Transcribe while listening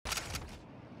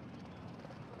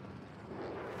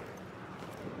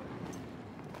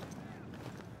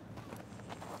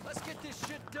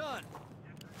done.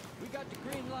 We got the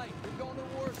green light. We're going to the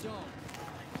war zone.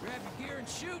 Grab your gear and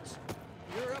shoot.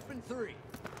 You're up in 3.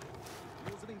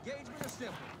 Rules of engagement are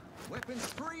simple. Weapons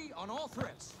free on all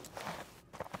threats.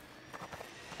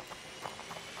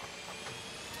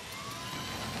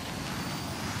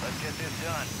 Let's get this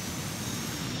done.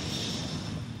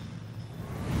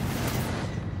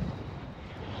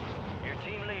 Your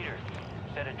team leader.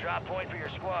 Set a drop point for your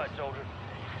squad, soldier.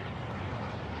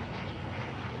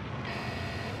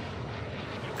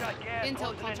 You got gas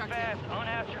Intel closing in contract fast.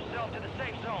 Unhouse yourself to the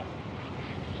safe zone.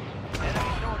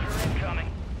 Enemy soldier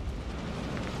incoming.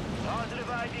 Positive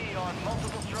ID on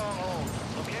multiple strongholds.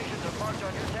 Locations are marked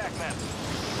on your attack map.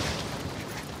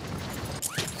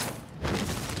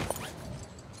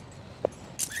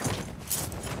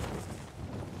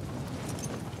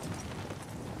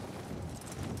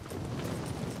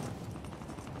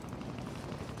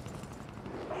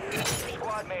 Your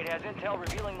squad mate has intel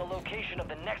revealing the location of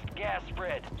the next gas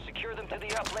spread. Secure them to the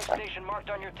uplink station marked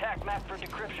on your attack map for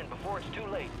decryption before it's too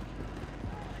late.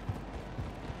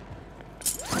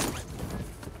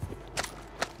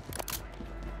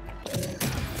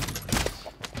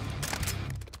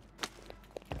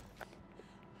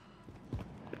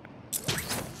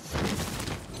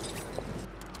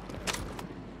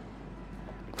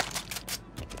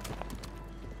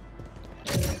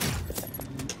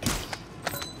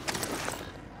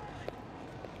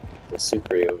 The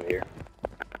Supri over here.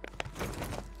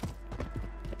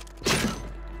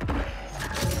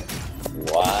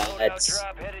 What?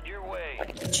 Drop headed your way.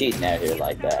 Cheating out here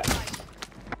like that.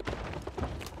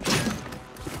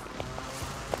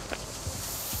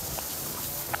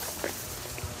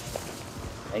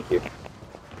 Thank you.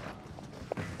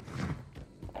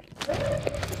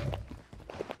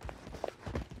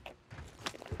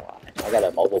 I got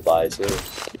a mobile buy too.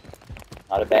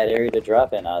 Not a bad area to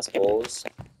drop in, I suppose.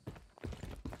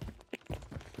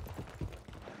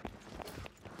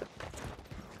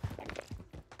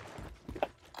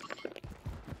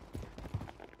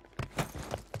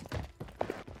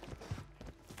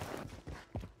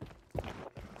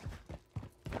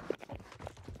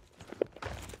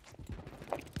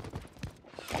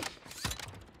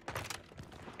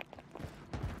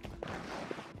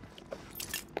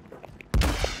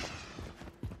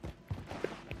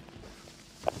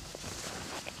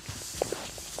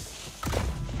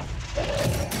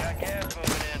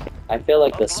 I feel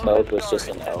like the smoke was just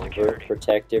an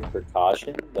overprotective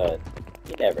precaution, but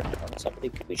you never know. Somebody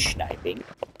could be sniping.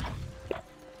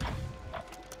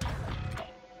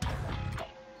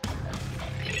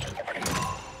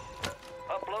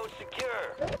 Upload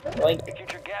secure. Boink.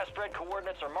 Future gas spread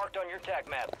coordinates are marked on your attack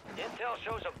map. Intel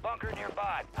shows a bunker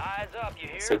nearby. Eyes up, you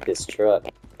hear? Take this truck.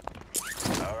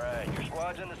 Alright, your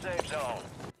squad's in the safe zone.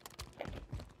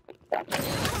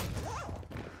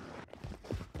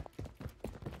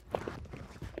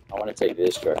 I want to take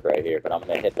this truck right here, but I'm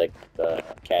gonna hit like the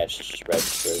cash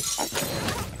registers.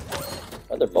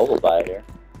 Another mobile buy here.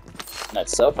 And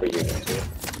that's sell for you too.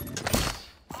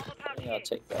 I think I'll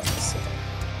take that.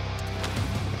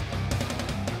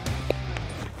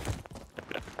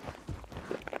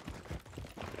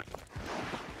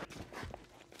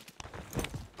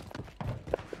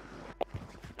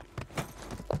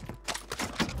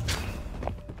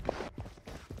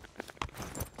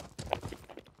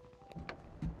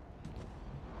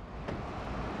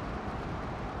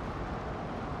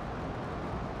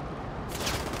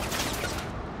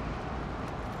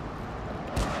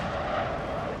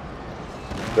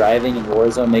 Driving in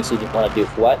Warzone makes you want to do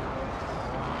what?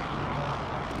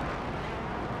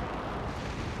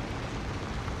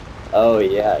 Oh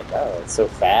yeah, I know. It's so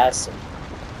fast.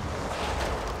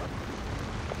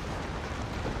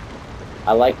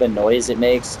 I like the noise it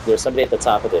makes. There's somebody at the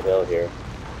top of the hill here.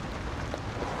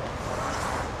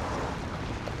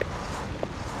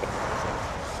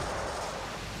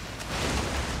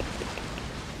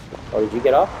 Oh, did you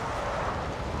get off?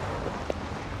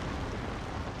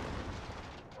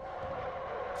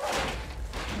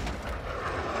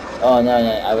 Oh, no,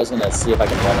 I was gonna see if I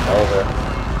can run him over.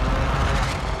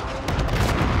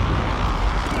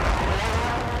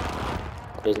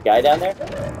 There's a guy down there?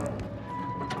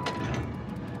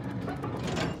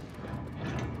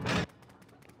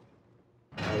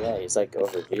 Oh yeah, he's like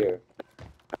over here.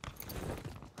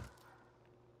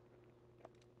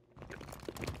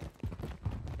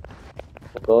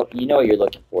 Well, you know what you're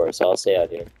looking for, so I'll stay out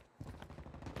here.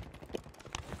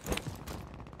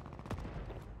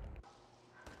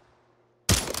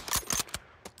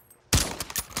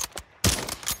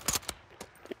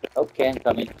 Okay, I'm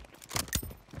coming.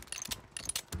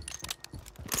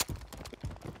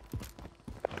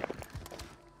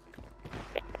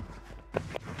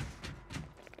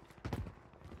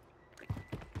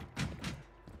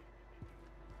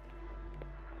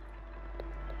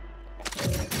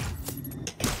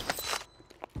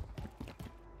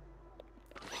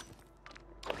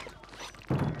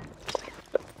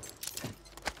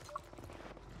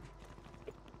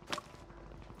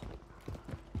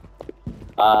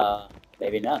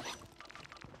 Maybe not.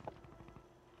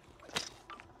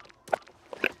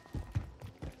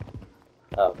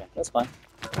 Oh, okay, that's fine.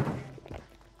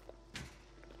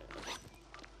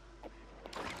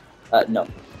 No.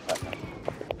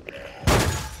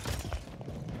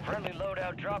 Friendly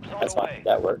loadout drops on That's the fine. way.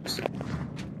 That works.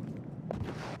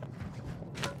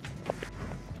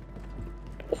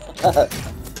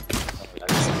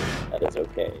 That is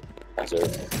okay. You deserve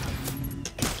it.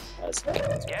 As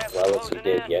well as you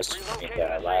did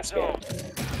yesterday, last game.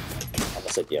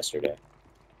 Almost said yesterday.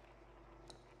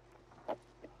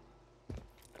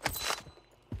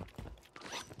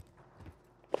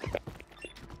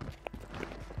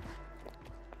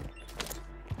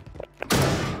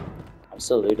 I'm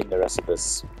still looting the rest of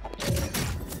this.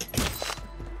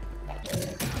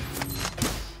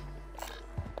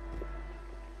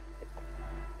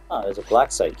 Oh, there's a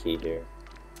black site key here.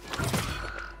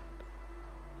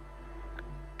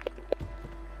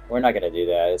 We're not gonna do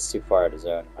that. It's too far out of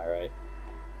zone. Am I right?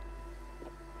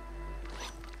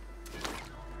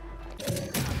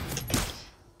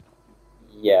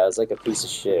 Yeah, it's like a piece of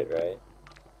shit, right?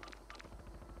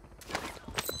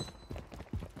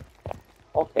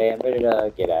 Okay, I'm ready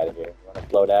to get out of here. You wanna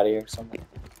float out of here or something?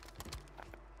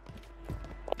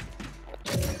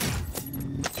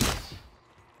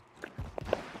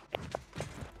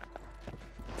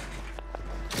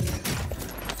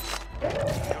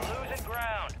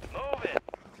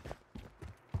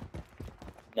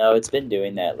 No, it's been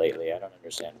doing that lately. I don't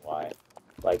understand why.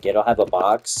 Like, it'll have a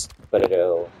box, but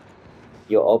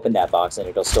you'll open that box and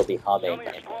it'll still be humming,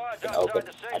 and you can open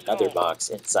another box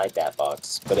inside that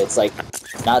box. But it's like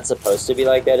not supposed to be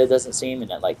like that, it doesn't seem, and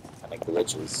it like kind of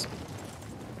glitches.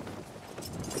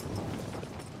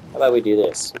 How about we do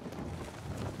this?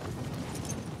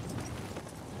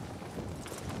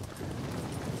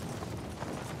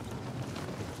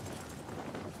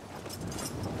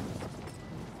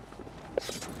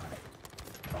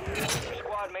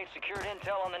 Secured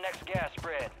intel on the next gas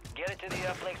spread. Get it to the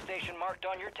uplink station marked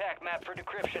on your TAC map for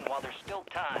decryption while there's still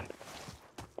time.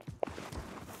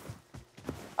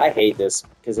 I hate this,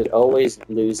 because it always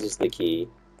loses the key.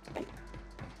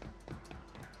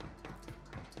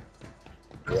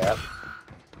 Yep.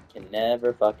 Can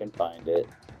never fucking find it.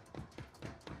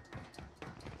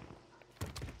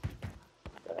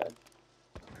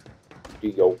 Do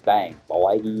your bang,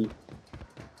 boy.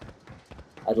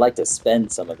 I'd like to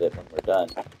spend some of it when we're done.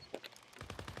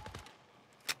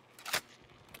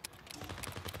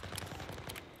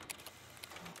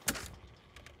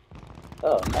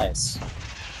 Oh, nice.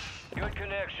 Good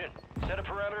connection. Set a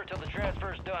perimeter till the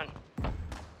transfer's done.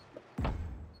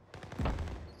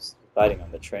 Just fighting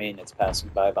on the train that's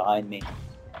passing by behind me.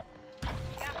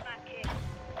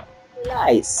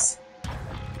 Nice.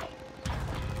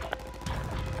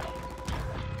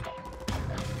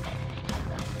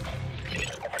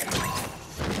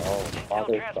 Oh,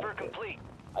 motherfucker.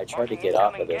 I tried to get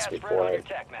off of this before I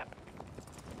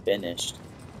finished.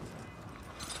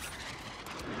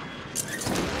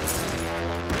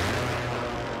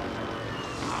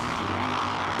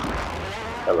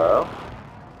 Hello?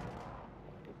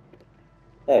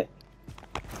 Hey.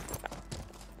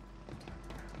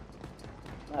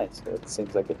 Nice, it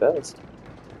seems like it does.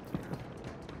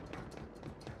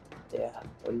 Yeah,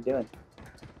 what are you doing?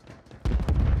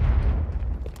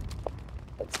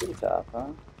 That's the top, huh?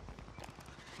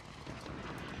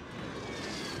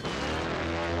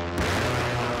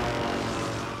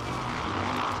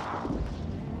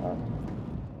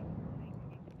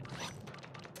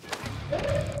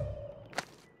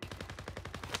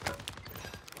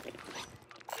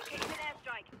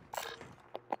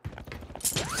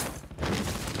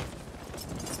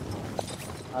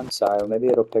 I'm sorry, maybe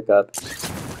it'll pick up.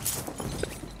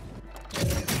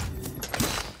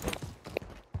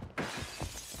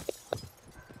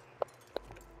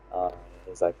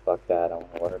 He's like, fuck that, I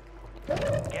want to work.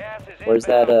 Where's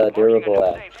that durable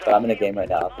at? But I'm in a game right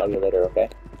now, I'll tell you later, okay?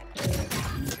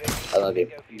 I love you.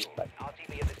 Bye.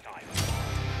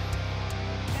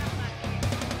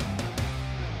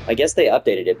 I guess they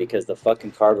updated it because the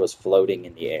fucking card was floating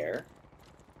in the air.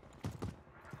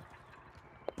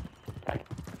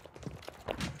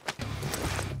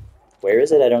 Where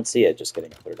is it? I don't see it. Just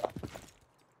kidding. I put it on.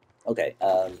 Okay.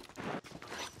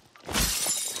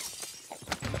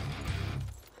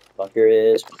 Bunker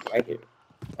is right here.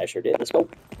 I sure did. Let's go.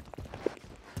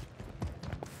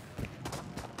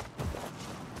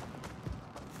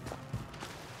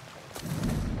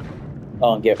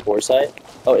 Oh, and get foresight.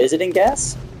 Oh, is it in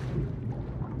gas?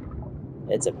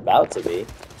 It's about to be.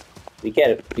 We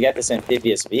got this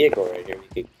amphibious vehicle right here. We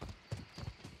could.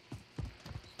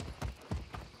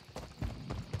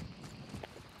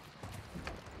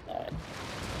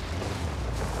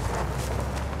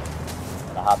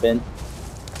 Hop in.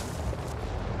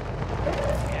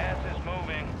 Gas is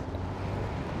moving.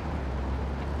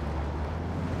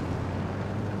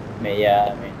 I mean,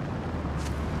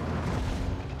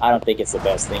 I don't think it's the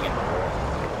best thing in the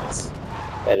world. It's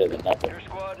better than nothing. Your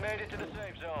squad made it to the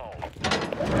safe zone.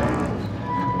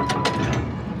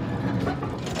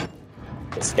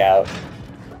 The scout.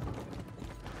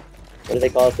 What do they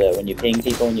call it? When you ping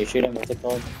people when you shoot them, what's it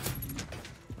called?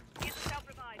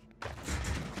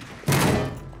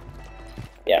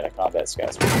 Yeah, the combat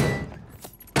scouts.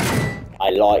 I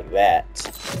like that.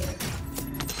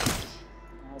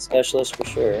 Specialist for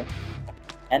sure.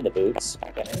 And the boots.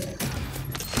 Okay.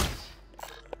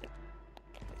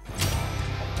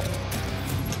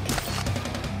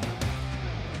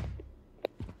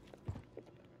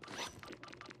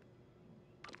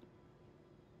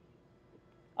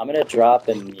 I'm gonna drop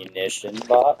a munition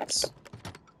box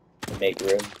to make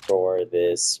room for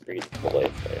this redeploy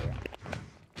flare.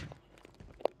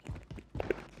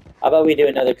 How about we do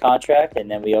another contract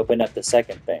and then we open up the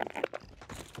second thing?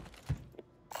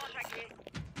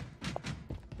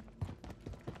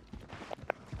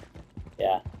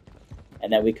 Yeah.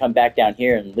 And then we come back down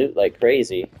here and loot like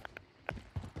crazy.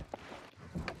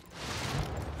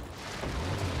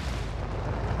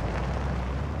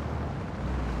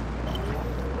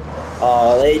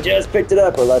 Oh, they just picked it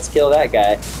up. Well, let's kill that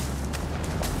guy.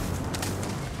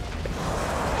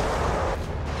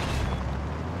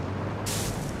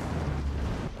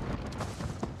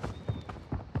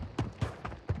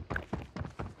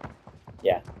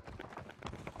 Yeah.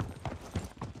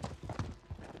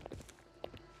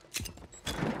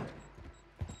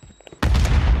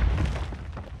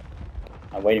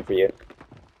 I'm waiting for you.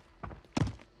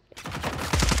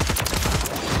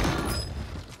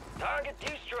 Target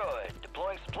destroyed.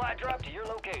 Deploying supply drop to your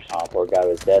location. Oh, poor guy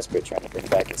was desperate trying to bring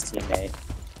back his teammate.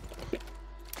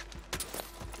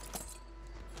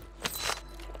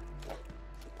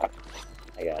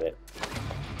 I got it.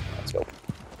 Let's go.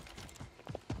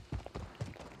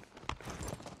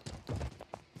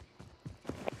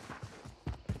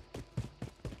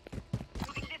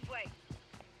 Moving this way.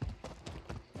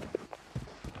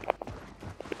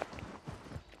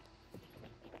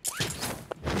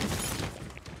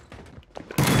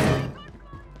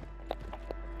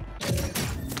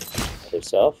 Other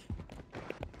self.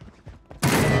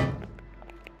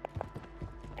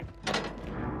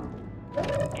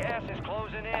 Gas is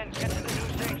closing in. Get to the new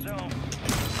safe zone.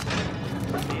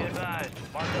 Be advised.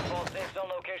 Mark the full safe zone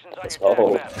locations on Let's your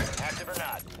go. tac map. Active or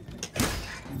not.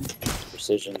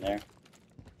 Precision there.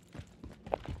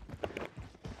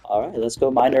 Alright, let's go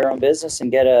mind our own business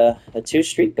and get a 2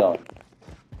 streak going.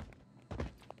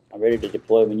 I'm ready to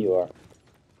deploy when you are.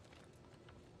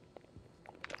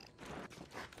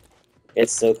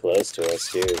 It's so close to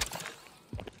us, dude.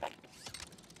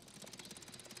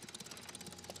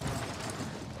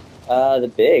 The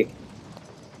big.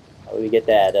 How do we get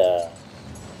that,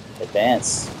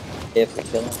 advance if we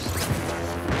kill him?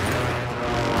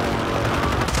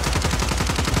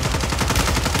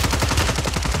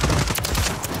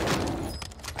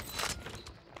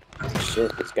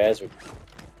 Shit, these guys are...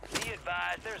 Be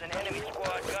advised, there's an enemy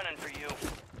squad gunning for you.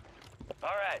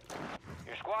 Alright.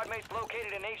 Your squad mate's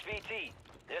located in HVT.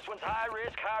 This one's high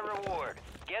risk, high reward.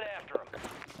 Get after him.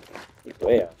 He's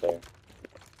way out there.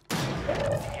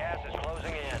 Gas is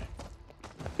closing in.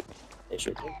 They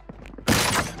should be.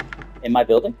 In my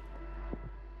building?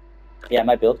 Yeah, in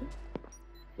my building?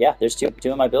 Yeah, there's two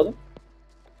in my building?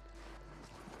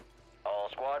 All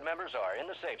squad members are in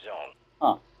the safe zone.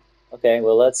 Huh. Okay,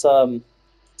 well let's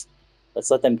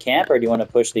let them camp, or do you want to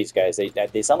push these guys?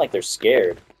 They sound like they're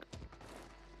scared.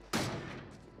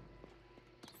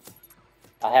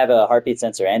 I have a heartbeat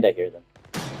sensor and I hear them.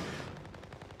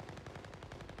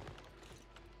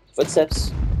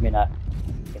 Footsteps. I mean, I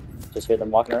can just hear them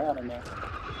walking around in there.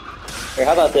 Here,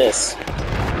 how about this?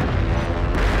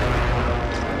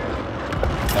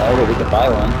 Oh, but we can buy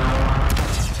one.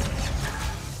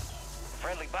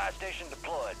 Friendly buy station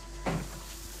deployed.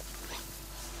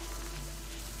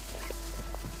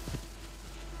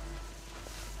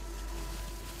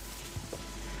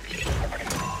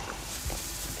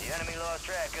 The enemy lost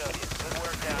track of you. Good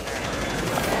work down there.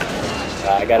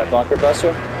 I got a bunker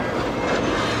buster.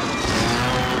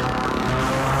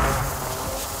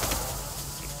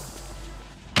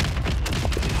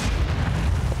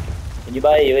 Can you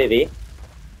buy a UAV?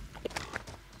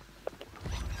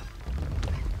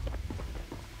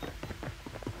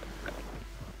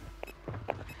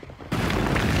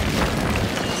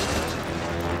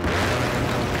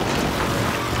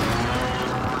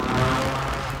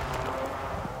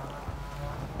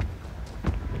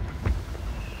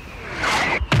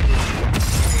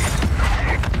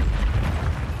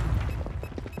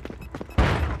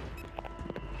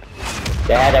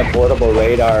 had a portable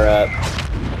radar up.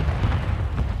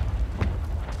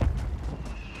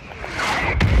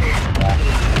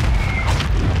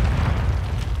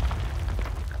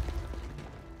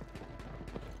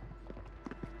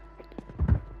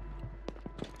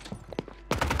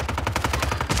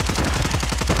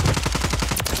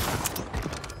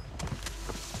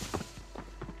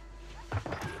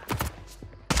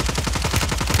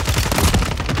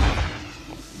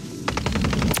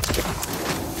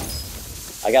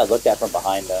 I got looked at from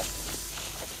behind though.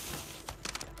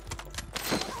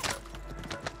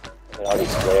 Look at all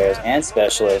these flares and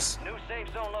specialists.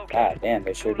 God damn,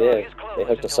 they sure did. They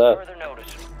hooked us up.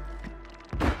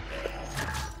 You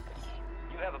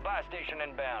have a buy station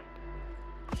inbound.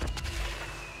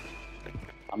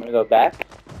 I'm gonna go back.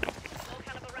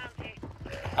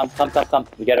 Come.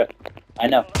 We gotta. I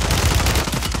know.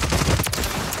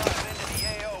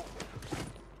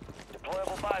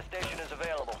 Deployable buy station is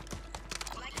available.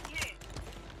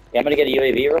 Yeah, I'm gonna get a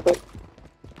UAV real quick.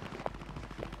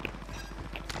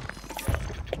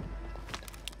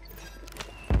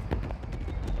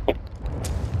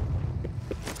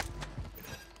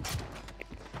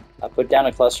 I put down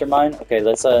a cluster mine. Okay,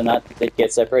 let's not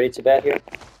get separated too bad here.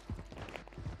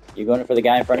 You going for the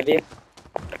guy in front of you?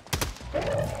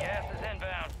 Gas is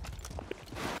inbound.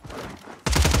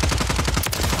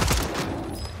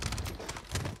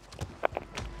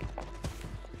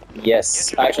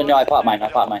 Yes. Actually, no. I popped mine. No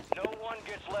one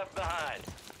gets left behind.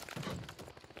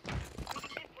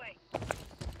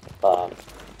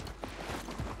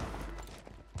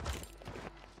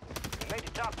 You made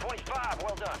the top 25.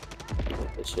 Well done.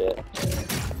 Good shit.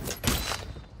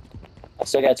 I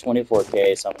still got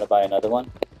 24K, so I'm gonna buy another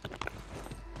one.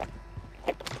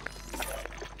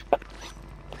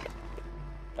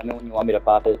 Tell me when you want me to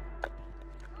pop it.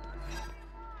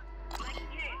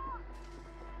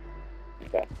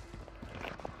 Okay.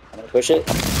 I'm gonna push it.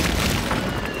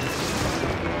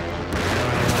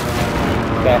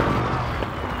 Okay.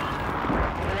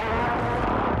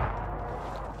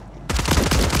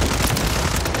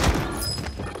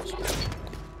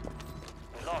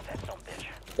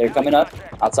 They're coming up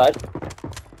outside.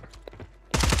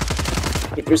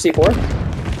 He threw C4.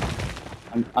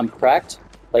 I'm cracked.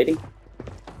 Plating.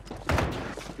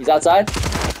 He's outside.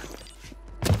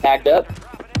 Tagged up.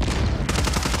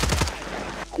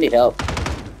 I need help.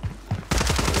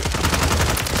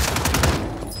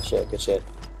 Good shit.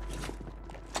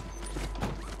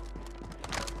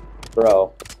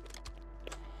 Bro.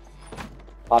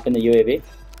 Pop in the UAV.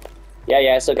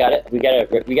 Yeah, I still got it. We gotta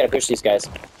push these guys.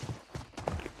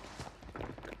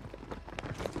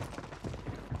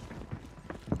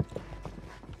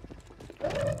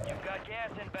 You've got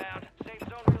gas inbound. Safe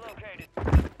zone relocated.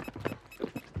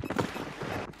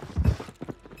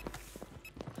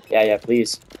 Yeah,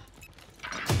 please.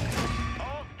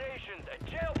 All stations, a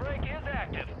jailbreak is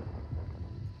active.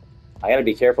 I gotta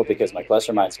be careful because my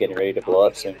cluster mine's getting ready to blow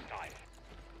up soon.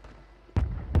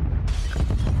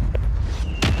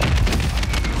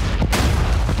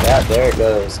 Yeah, there it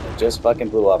goes. It just fucking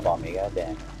blew up on me,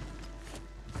 goddamn.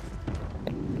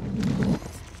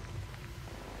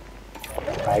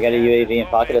 I got a UAV in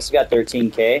pocket. I still got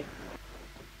 13K.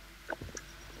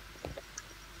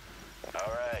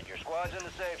 Alright, your squad's in the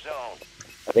safe zone.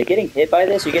 Are they getting hit by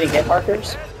this? You getting hit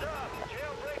markers? Heads up,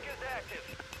 jailbreak is active.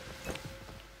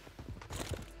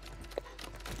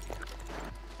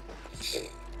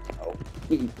 Oh.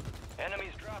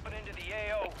 Enemies dropping into the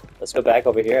AO. Let's go back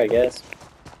over here, I guess.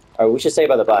 Alright, we should stay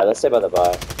by the buy. Let's stay by the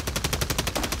buy.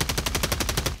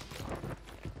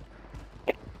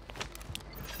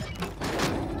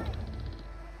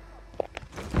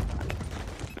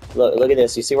 Look at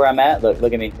this. You see where I'm at?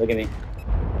 Look at me. Look at me.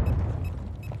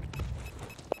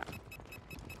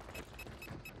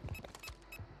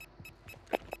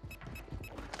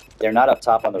 They're not up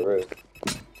top on the roof.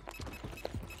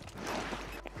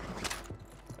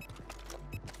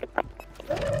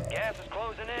 Gas is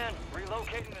closing in.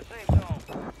 Relocating the safe zone.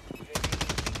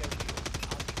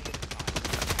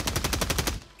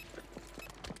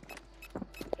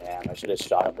 Damn, I should have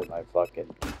shot him with my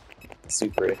fucking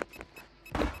super.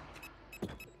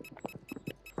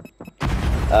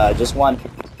 Just one.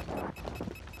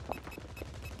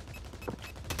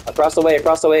 Across the way.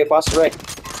 Across the way. Your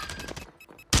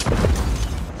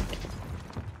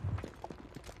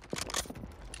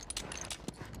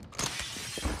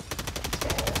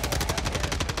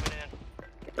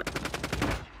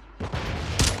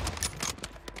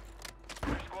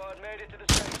squad made it to the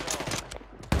safe zone.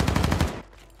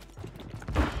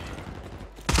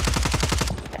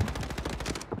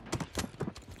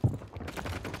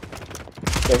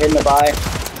 They're hitting the buy.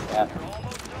 Yeah. You're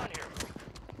almost done here.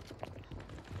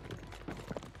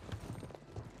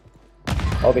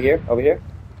 Over here, over here.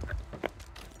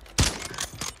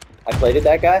 I plated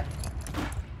that guy.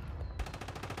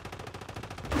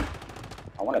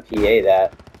 I want to PA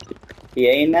that.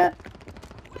 PA-ing that?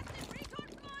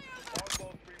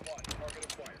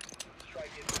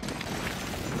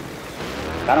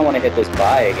 I don't want to hit this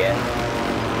buy again.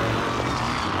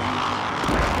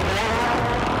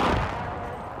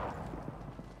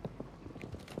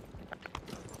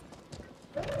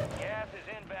 Gas is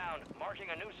inbound, marking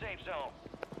a new safe zone.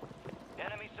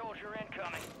 Enemy soldier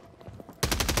incoming.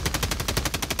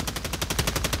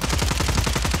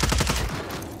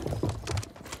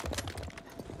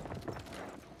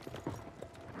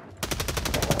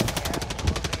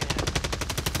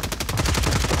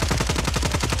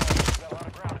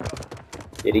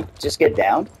 Did he just get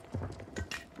down?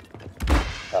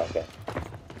 Oh, okay.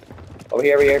 Over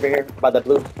here, over here, over here. By the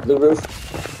blue roof.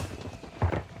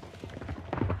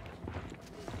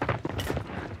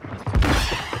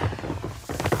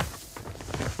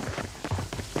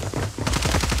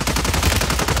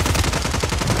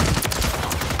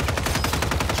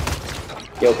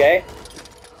 You okay?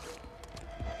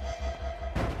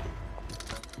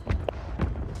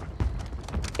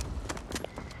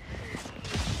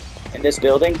 In this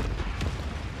building?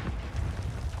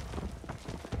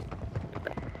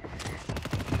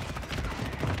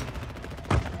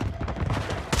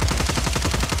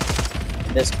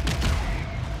 In this.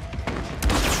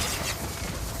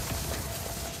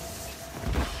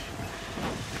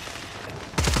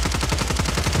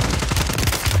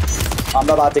 I'm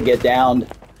about to get downed.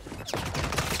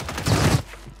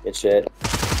 Good shit.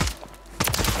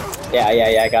 Yeah,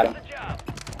 I got him.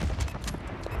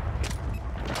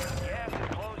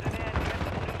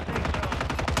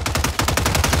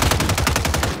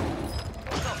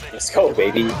 Let's go,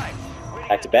 baby.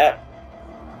 Back to back.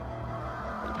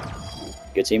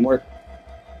 Good teamwork.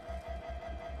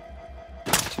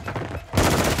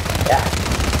 Yeah.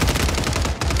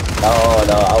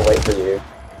 No, I'll wait for you.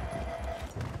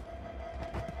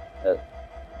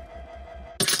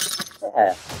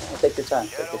 Yeah, take your time.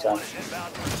 Take your time.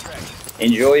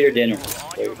 Enjoy your dinner.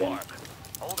 Enjoy your dinner.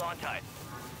 Hold on tight.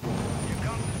 Here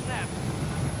comes the snap.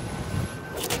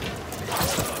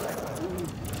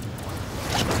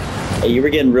 Hey, you were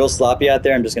getting real sloppy out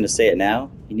there. I'm just gonna say it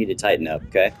now. You need to tighten up,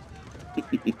 okay?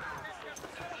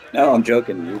 No, I'm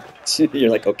joking. You're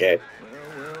like, okay.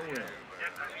 Well.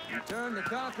 Return the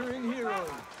conquering hero.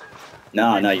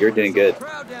 No, you're doing good.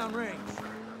 Crowd down range.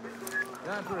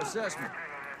 Time for assessment.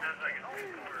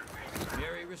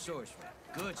 Very resourceful.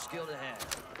 Good skill to have.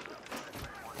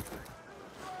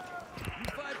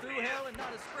 You fight through hell and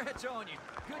not a scratch on you.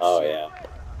 Good Oh, shit. yeah.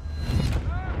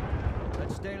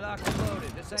 Let's stay locked and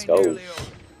loaded. This Let's ain't go. nearly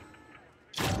over.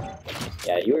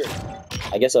 Yeah, you were...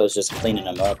 I guess I was just cleaning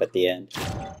them up at the end.